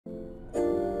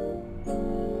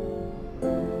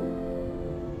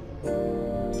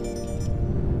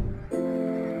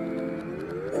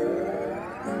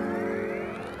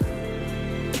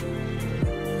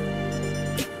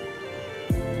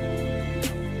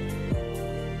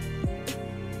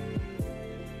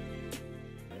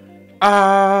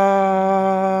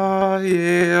Yeah,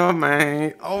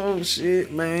 man. Oh,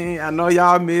 shit, man. I know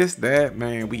y'all missed that,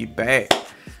 man. We back.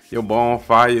 Your boy on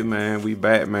fire, man. We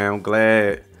back, man. I'm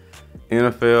glad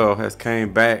NFL has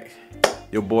came back.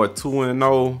 Your boy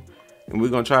 2-0. And we're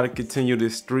going to try to continue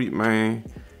this streak, man.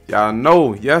 Y'all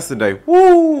know yesterday,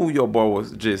 woo, your boy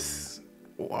was just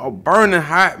burning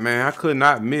hot, man. I could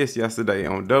not miss yesterday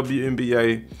on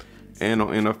WNBA and on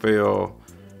NFL.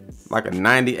 Like a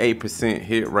 98%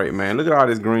 hit rate, man. Look at all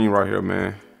this green right here,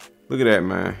 man. Look at that,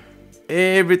 man.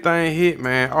 Everything hit,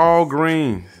 man. All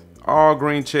greens. All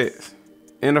green checks.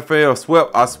 NFL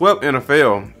swept. I swept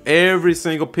NFL. Every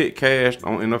single pick cashed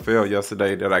on NFL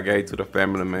yesterday that I gave to the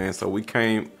family, man. So we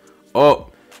came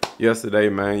up yesterday,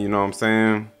 man. You know what I'm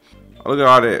saying? Look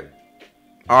at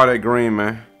all that green,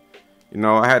 man. You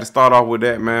know, I had to start off with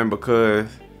that, man, because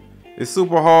it's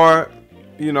super hard,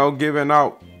 you know, giving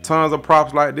out tons of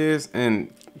props like this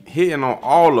and hitting on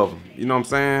all of them. You know what I'm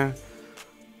saying?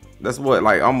 That's what,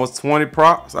 like almost 20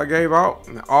 props I gave out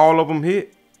and all of them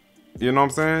hit. You know what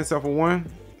I'm saying? Except for one.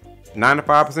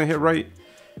 95% hit rate.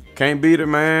 Can't beat it,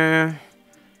 man.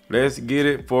 Let's get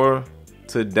it for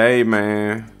today,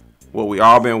 man. What we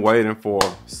all been waiting for.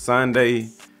 Sunday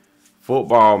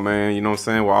football, man. You know what I'm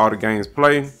saying? Where all the games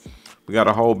play. We got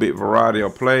a whole big variety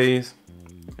of plays.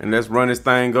 And let's run this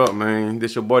thing up, man.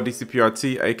 This your boy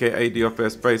DCPRT, aka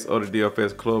DFS Space or the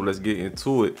DFS Club. Let's get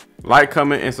into it. Like,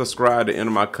 comment, and subscribe to enter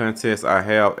my contest I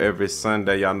have every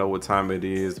Sunday. Y'all know what time it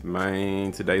is,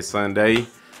 man. Today's Sunday.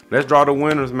 Let's draw the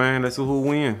winners, man. Let's see who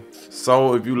wins.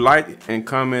 So if you liked and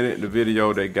commented the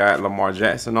video that got Lamar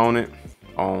Jackson on it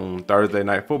on Thursday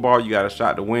Night Football, you got a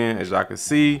shot to win. As y'all can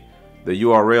see, the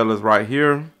URL is right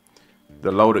here.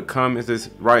 The loaded comments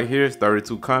is right here. It's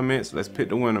 32 comments. Let's pick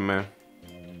the winner, man.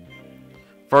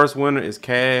 First winner is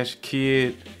Cash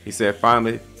Kid. He said,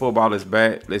 finally, football is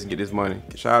back. Let's get this money.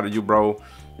 Shout out to you, bro.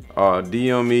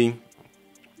 DM me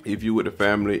if you with the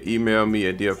family. Email me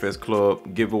at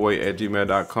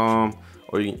dfsclubgiveaway@gmail.com.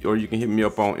 Or you can hit me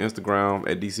up on Instagram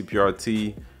at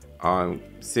DCPRT.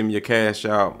 Send me your cash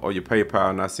out or your PayPal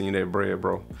and I send you that bread,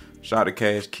 bro. Shout out to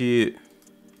Cash Kid.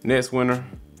 Next winner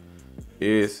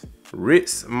is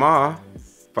Ritz Ma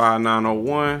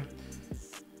 5901.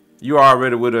 You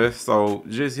already with us, so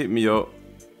just hit me up.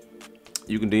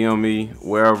 You can DM me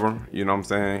wherever, you know what I'm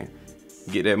saying?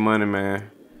 Get that money,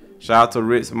 man. Shout out to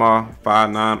Ritzma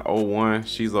 5901.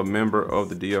 She's a member of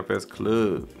the DFS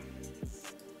Club.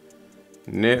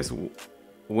 Next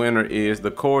winner is the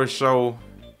Corey Show.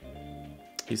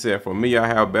 He said, for me, I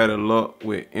have better luck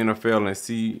with NFL and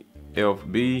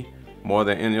CFB more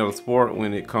than any other sport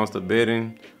when it comes to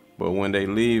betting. But when they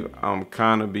leave, I'm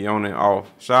kind of be on and off.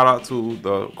 Shout out to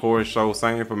the Corey Show.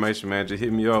 Same information, man. Just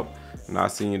hit me up and I'll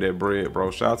send you that bread,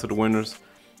 bro. Shout out to the winners.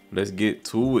 Let's get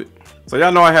to it. So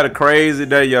y'all know I had a crazy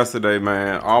day yesterday,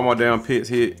 man. All my damn picks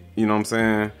hit, you know what I'm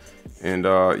saying? And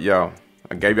yo,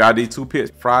 I gave y'all these two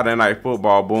picks. Friday Night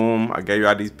Football, boom. I gave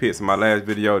y'all these picks in my last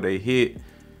video. They hit,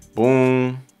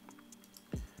 boom.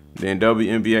 Then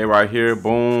WNBA right here,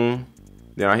 boom.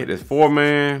 Then I hit this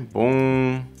 4-man,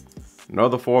 boom.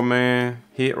 Another 4-man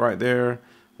hit right there.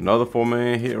 Another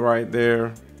 4-man hit right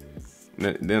there.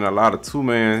 Then a lot of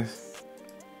 2-mans.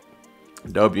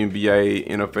 WNBA,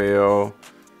 NFL,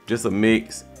 just a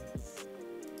mix.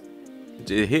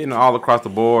 Just hitting all across the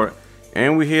board.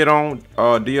 And we hit on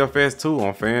DFS too,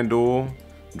 on FanDuel,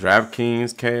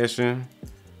 DraftKings cashing.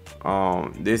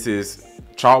 This is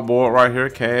Chalkboard right here,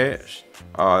 cash.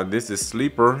 This is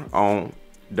Sleeper on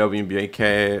WNBA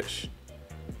cash.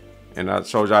 And I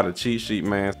showed y'all the cheat sheet,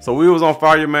 man. So we was on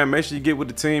fire, man. Make sure you get with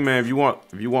the team, man. If you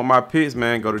want my picks,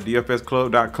 man, go to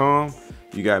dfsclub.com.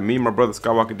 You got me, my brother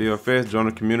Skywalker DFS. Join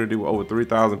the community with over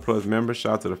 3,000 plus members.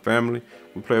 Shout out to the family.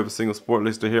 We play every single sport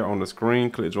listed here on the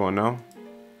screen. Click join now.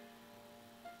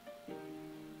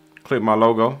 Click my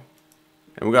logo.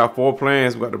 And we got 4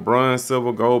 plans. We got the bronze,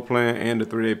 silver, gold plan, and the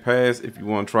 3-day pass. If you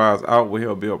want to try us out, we'll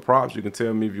help build props. You can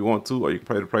tell me if you want to, or you can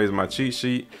play the plays in my cheat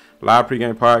sheet. Live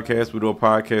pregame podcast. We do a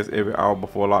podcast every hour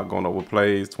before lock, going over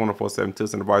plays. 24/7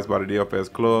 tips and advice by the DFS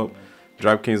Club.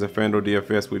 DraftKings and FanDuel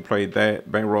DFS. We played that.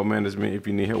 Bankroll management if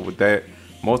you need help with that.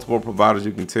 Multiple providers,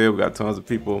 you can tell. We got tons of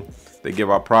people that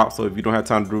give out props. So if you don't have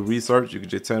time to do research, you can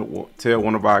just tell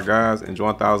one of our guys and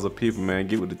join thousands of people, man.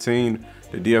 Get with the team.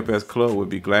 The DFS Club would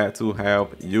be glad to have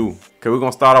you. Okay, we're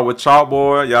going to start out with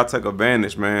Chalkboard. Y'all take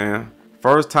advantage, man.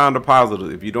 First time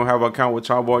depositors. If you don't have an account with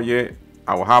Chalkboard yet,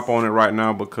 I will hop on it right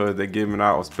now because they're giving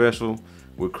out a special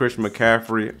with Christian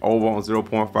McCaffrey over on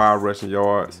 0.5 rushing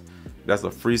yards. That's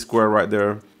a free square right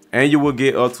there. And you will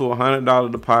get up to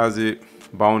 $100 deposit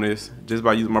bonus just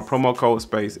by using my promo code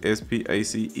space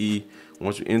SPACE.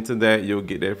 Once you enter that, you'll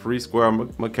get that free square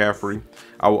McCaffrey.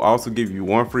 I will also give you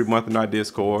 1 free month in our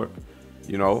Discord.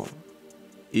 You know,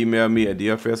 email me at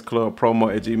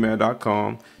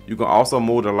dfsclubpromo@gmail.com. You can also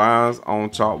move the lines on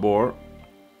chalkboard,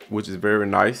 which is very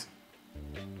nice.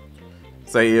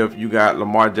 Say if you got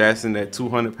Lamar Jackson at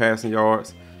 200 passing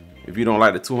yards, if you don't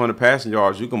like the 200 passing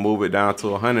yards, you can move it down to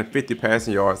 150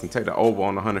 passing yards and take the over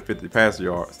on 150 passing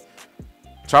yards.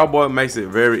 Chalkboard makes it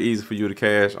very easy for you to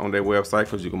cash on their website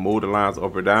because you can move the lines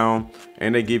up or down,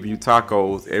 and they give you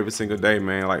tacos every single day,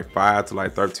 man, like 5 to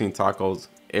like 13 tacos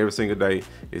every single day.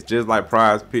 It's just like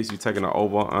Prizepicks, you taking an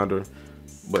over or under.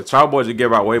 But Chalkboard, you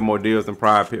give out way more deals than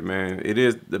Prizepicks, man. It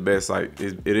is the best site.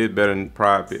 It is better than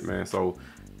Prizepicks, man. So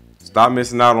stop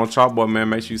missing out on Chalkboard, man.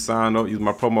 Make sure you sign up. Use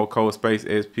my promo code space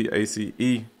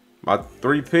SPACE. My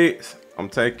 3 picks, I'm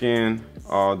taking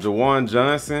Jawan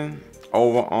Johnson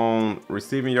over on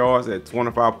receiving yards at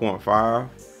 25.5.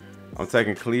 I'm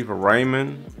taking Khalifa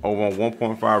Raymond over on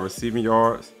 1.5 receiving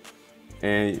yards.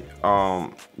 And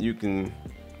you can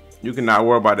not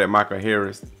worry about that Michael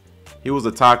Harris. He was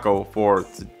a taco for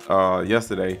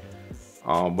yesterday.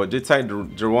 But just take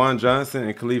Jawan Johnson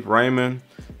and Khalifa Raymond,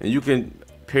 and you can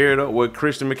pair it up with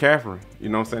Christian McCaffrey. You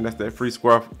know what I'm saying? That's that free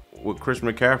square with Christian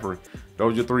McCaffrey.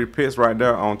 Those are your 3 picks right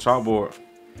there on Chalkboard.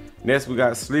 Next, we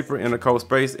got Sleeper in the code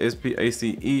space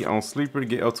SPACE on Sleeper to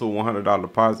get up to a $100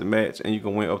 deposit match, and you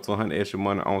can win up to 100 extra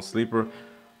money on Sleeper.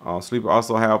 Sleeper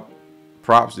also have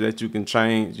props that you can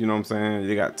change. You know what I'm saying?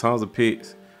 They got tons of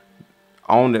picks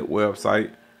on that website,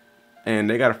 and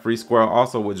they got a free square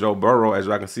also with Joe Burrow. As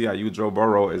y'all can see, I use Joe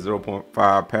Burrow at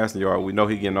 0.5 passing yard. We know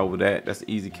he getting over that. That's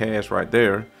easy cash right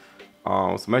there.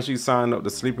 So make sure you sign up to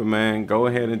Sleeper, man. Go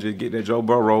ahead and just get that Joe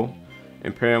Burrow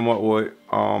and pair him up with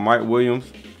Mike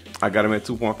Williams. I got him at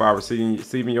 2.5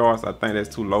 receiving yards. I think that's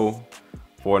too low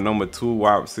for a number 2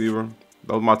 wide receiver.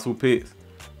 Those are my 2 picks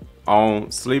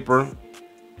on Sleeper.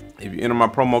 If you enter my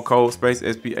promo code space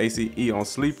SPACE on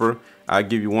Sleeper, I'll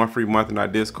give you 1 free month in our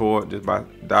Discord just by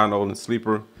downloading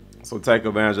Sleeper. So take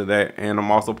advantage of that. And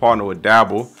I'm also partnered with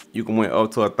Dabble. You can win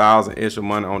up to 1,000 extra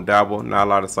money on Dabble. Not a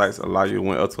lot of sites allow you to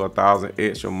win up to 1,000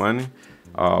 extra money.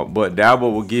 But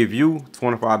Dabble will give you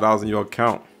 $25 in your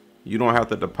account. You don't have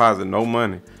to deposit no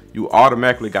money. You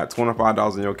automatically got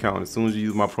 $25 in your account as soon as you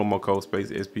use my promo code space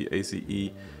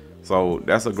SPACE. So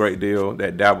that's a great deal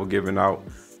that Dabble giving out.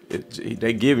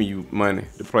 They giving you money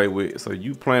to play with. So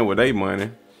you playing with their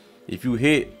money. If you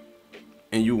hit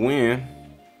and you win,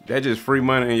 that's just free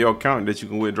money in your account that you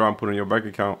can withdraw and put in your bank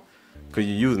account because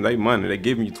you're using their money. They're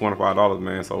giving you $25,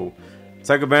 man. So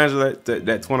take advantage of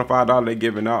that $25 they're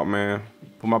giving out, man.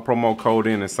 Put my promo code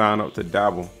in and sign up to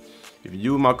Dabble. If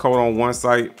you use my code on 1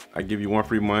 site, I give you 1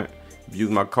 free month. If you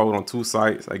use my code on 2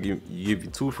 sites, I give you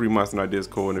 2 free months in our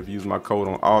Discord. And if you use my code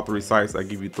on all 3 sites, I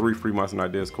give you 3 free months in our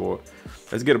Discord.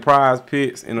 Let's get a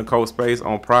Prizepicks in the code space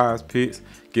on Prizepicks.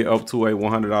 Get up to a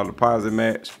 $100 deposit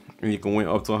match, and you can win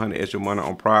up to 100 extra money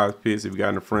on Prizepicks. If you got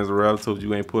any friends or relatives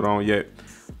you ain't put on yet,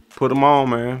 put them on,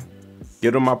 man.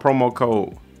 Give them my promo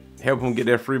code. Help them get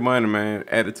that free money, man.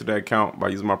 Add it to their account by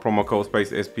using my promo code space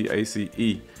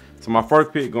SPACE. So my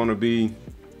first pick gonna be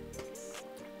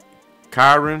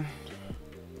Kyren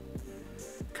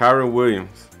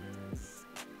Williams.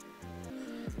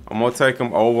 I'm gonna take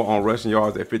him over on rushing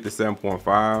yards at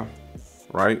 57.5,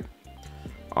 right?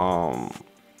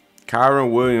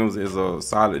 Kyren Williams is a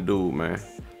solid dude, man.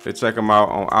 Check him out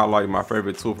on Outlier, my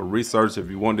favorite tool for research. If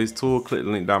you want this tool, click the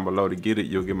link down below to get it.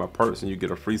 You'll get my perks and you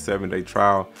get a free 7-day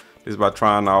trial. This is by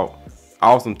trying out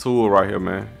awesome tool right here,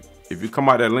 man. If you come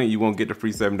out that link, you won't get the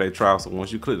free 7-day trial. So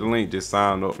once you click the link, just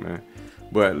sign up, man.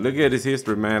 But look at his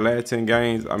history, man. Last 10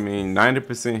 games, I mean,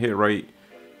 90% hit rate.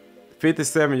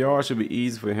 57 yards should be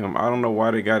easy for him. I don't know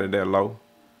why they got it that low.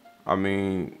 I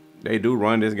mean, they do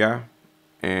run this guy.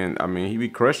 And, I mean, he be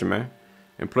crushing, man.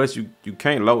 And plus, you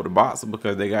can't load the boxer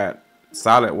because they got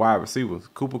solid wide receivers.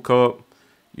 Cooper Kupp,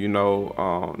 you know,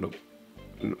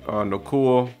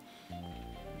 Nakua.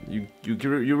 You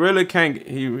really can't.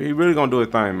 He really gonna do his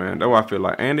thing, man. That's what I feel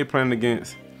like. And they playing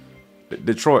against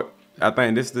Detroit. I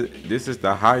think this is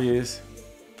the highest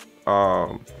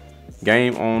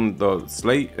game on the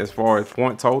slate as far as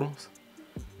point totals.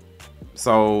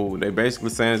 So they basically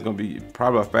saying it's gonna be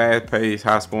probably a fast-paced,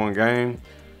 high-scoring game.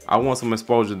 I want some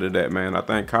exposure to that, man. I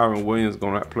think Kyren Williams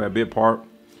gonna play a big part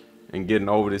in getting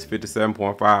over this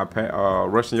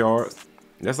 57.5 rushing yards.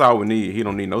 That's all we need. He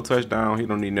don't need no touchdown. He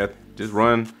don't need nothing. Just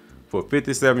run for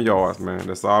 57 yards, man.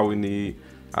 That's all we need.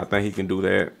 I think he can do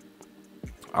that.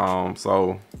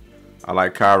 So I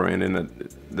like Kyren. And then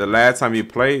the last time he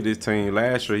played this team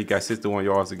last year, he got 61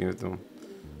 yards against them.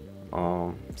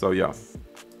 So yeah,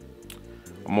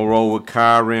 I'm gonna roll with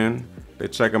Kyron. They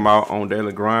check him out on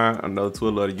Daily Grind, another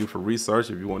tool of the youth for research.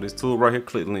 If you want this tool right here,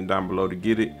 click the link down below to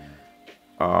get it.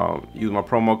 Use my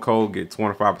promo code, get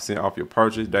 25% off your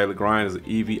purchase. Daily Grind is an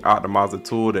EV optimizer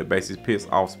tool that basically picks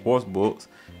off sports books,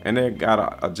 and they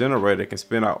got a generator that can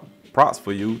spin out props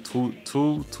for you, two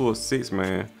to a 6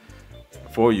 man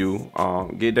for you.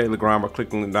 Get Daily Grind by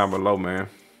clicking the link down below, man.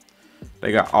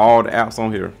 They got all the apps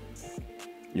on here.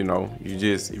 You know,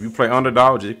 if you play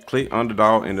Underdog, just click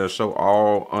Underdog and they'll show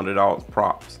all Underdog's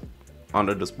props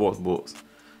under the sports books.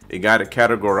 It got it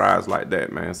categorized like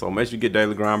that, man. So make sure you get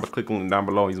Daily Grind by clicking the link down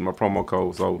below using my promo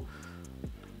code. So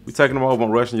we taking them over on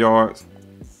rushing yards.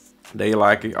 They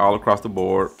like it all across the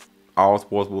board. All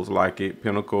sports books like it.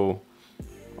 Pinnacle,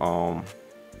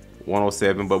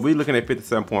 107, but we looking at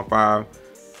 57.5,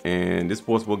 and this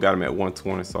sports book got him at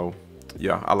 120. So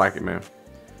yeah, I like it, man.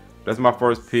 That's my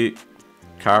first pick,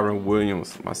 Kyron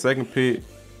Williams. My second pick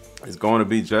is going to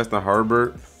be Justin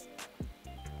Herbert.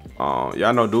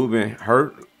 Y'all know dude been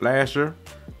hurt last year.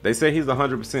 They say he's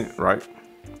 100%, right?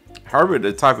 Herbert,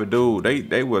 the type of dude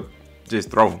they would just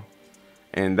throw,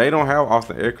 and they don't have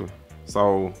Austin Eckler,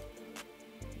 so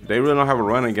they really don't have a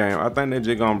running game. I think they're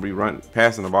just gonna be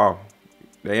passing the ball.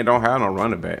 They don't have no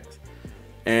running backs,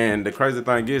 and the crazy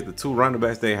thing is the two running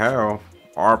backs they have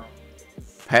are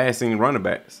passing running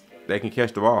backs. They can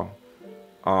catch the ball.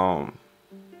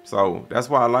 So that's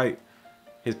why I like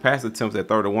his pass attempts at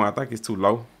 31. I think it's too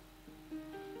low.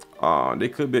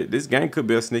 This game could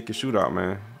be a sneaky shootout,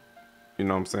 man. You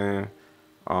know what I'm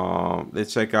saying?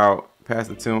 Let's check out pass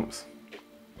attempts.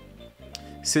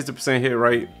 60% hit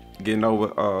rate, getting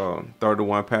over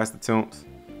 31 pass attempts.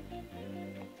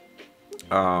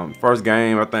 First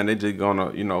game, I think they just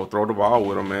gonna, you know, throw the ball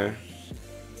with him, man.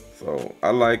 So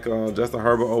I like Justin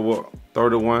Herbert over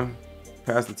 31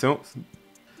 pass attempts.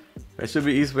 That should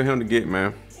be easy for him to get,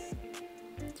 man.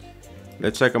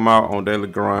 Let's check him out on Daily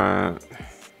Grind.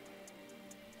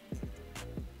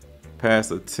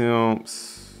 Pass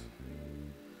attempts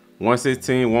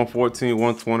 116, 114,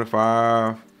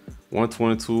 125,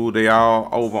 122. They all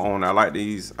over on. I like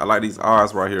these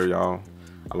odds right here, y'all.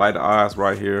 I like the odds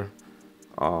right here.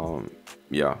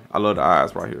 Yeah, I love the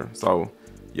odds right here. So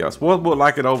yeah, sportsbook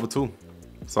like it over too.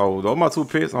 So those are my two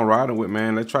picks I'm riding with,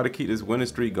 man. Let's try to keep this winning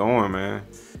streak going, man.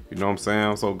 You know what I'm saying?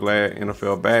 I'm so glad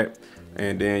NFL back.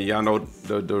 And then y'all know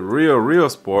the real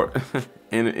sport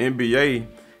in the NBA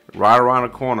right around the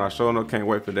corner. I sure enough can't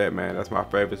wait for that, man. That's my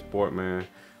favorite sport, man.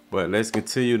 But let's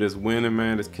continue this winning,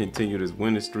 man. Let's continue this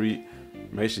winning streak.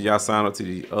 Make sure y'all sign up to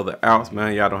the other outs,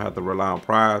 man. Y'all don't have to rely on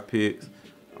Prizepicks.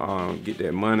 Get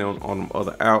that money on them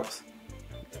other outs.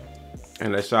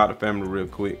 And let's shout out the family real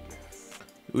quick.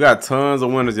 We got tons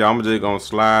of winners, y'all. I'm just gonna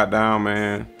slide down,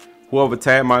 man. Whoever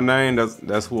tagged my name,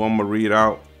 that's who I'm gonna read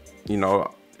out. You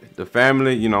know, the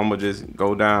family, you know, I'm gonna just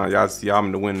go down. Y'all see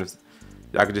I'm the winners.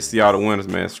 Y'all can just see all the winners,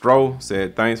 man. Stro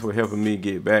said, thanks for helping me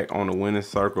get back on the winning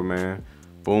circle, man.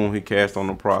 Boom, he cashed on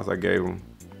the price I gave him.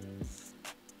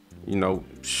 You know,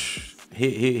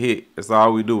 hit. That's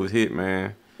all we do is hit,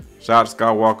 man. Shout out to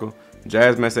Skywalker.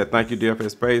 Jasmine said, thank you,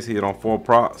 DFS Space. He hit on 4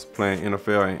 props playing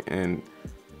NFL and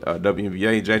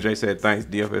WNBA. JJ said, thanks,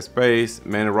 DFS Space.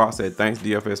 Manny Rock said, thanks,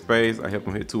 DFS Space. I helped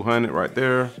him hit 200 right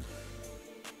there.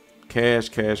 Cash.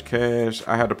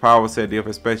 I had the power, said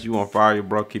DFS Space. You on fire,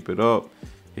 bro. Keep it up.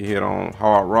 He hit on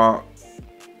Hard Rock.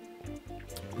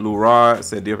 Lou Rod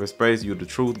said DFS Space. You the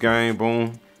truth game.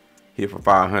 Boom. Hit for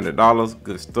 $500.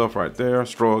 Good stuff right there.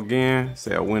 Stro again.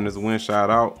 Said winners win. Shout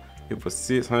out. Hit for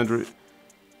 600.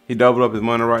 He doubled up his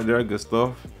money right there. Good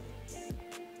stuff.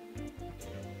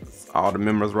 All the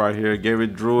members right here. Gary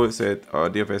Druid said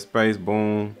DFS Space.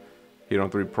 Boom. Hit on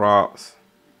 3 props.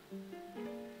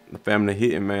 The family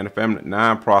hitting, man. The family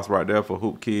 9 props right there for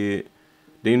Hoop Kid.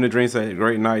 Dean the Dream said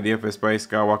great night. DFS Space.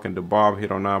 Skywalker and DeBarb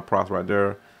hit on 9 props right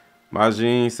there.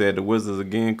 Majin said the Wizards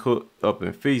again cooked up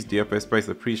and feast. DFS Space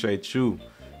appreciate you.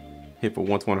 Hit for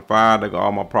 125. They got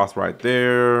all my props right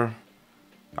there.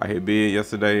 I hit big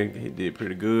yesterday. He did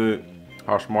pretty good.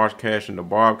 Harsh Marsh cashing,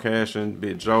 DeBarb cashing,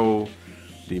 Big Joe,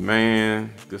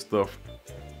 D-Man, good stuff.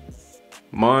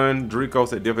 Mon Drico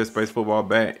said DFS Space football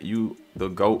back. You the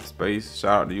GOAT Space.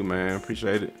 Shout out to you, man.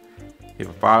 Appreciate it. Hit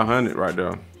for 500 right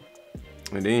there.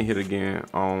 And then hit again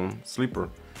on Sleeper.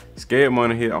 Scared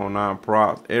Money hit on 9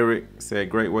 props. Eric said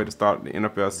great way to start the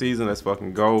NFL season. Let's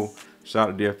fucking go. Shout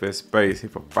out to DFS Space.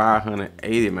 Hit for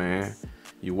 580, man.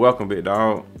 You welcome, big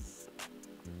dog.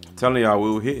 I'm telling y'all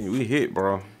we hit,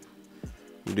 bro.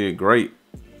 We did great.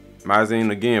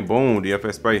 Mazine again, boom,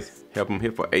 DFS Space. Help him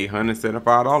hit for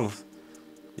 $875.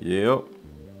 Yep.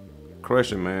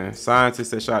 crushing, man.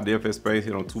 Scientist that shot DFS space,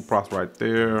 hit on 2 props right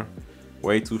there.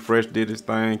 Way Too Fresh did his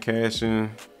thing, cashing.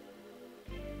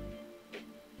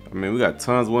 I mean, we got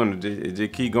tons of winners. It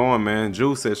just keep going, man.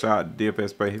 Juice said shot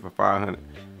DFS space, hit for 500.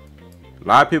 A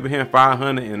lot of people hitting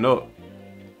 500 and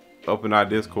up in our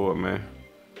Discord, man.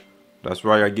 That's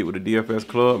right, I get with the DFS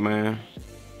club, man.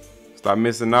 Stop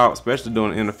missing out, especially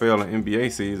during the NFL and NBA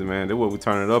season, man. That's what we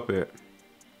turn it up at.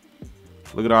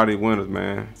 Look at all these winners,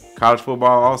 man. College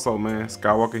football also, man.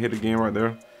 Skywalker hit again right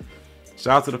there.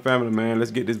 Shout out to the family, man.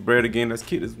 Let's get this bread again. Let's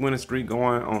keep this winning streak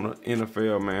going on the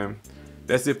NFL, man.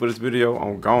 That's it for this video.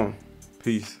 I'm gone.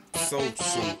 Peace. So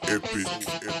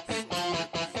epic.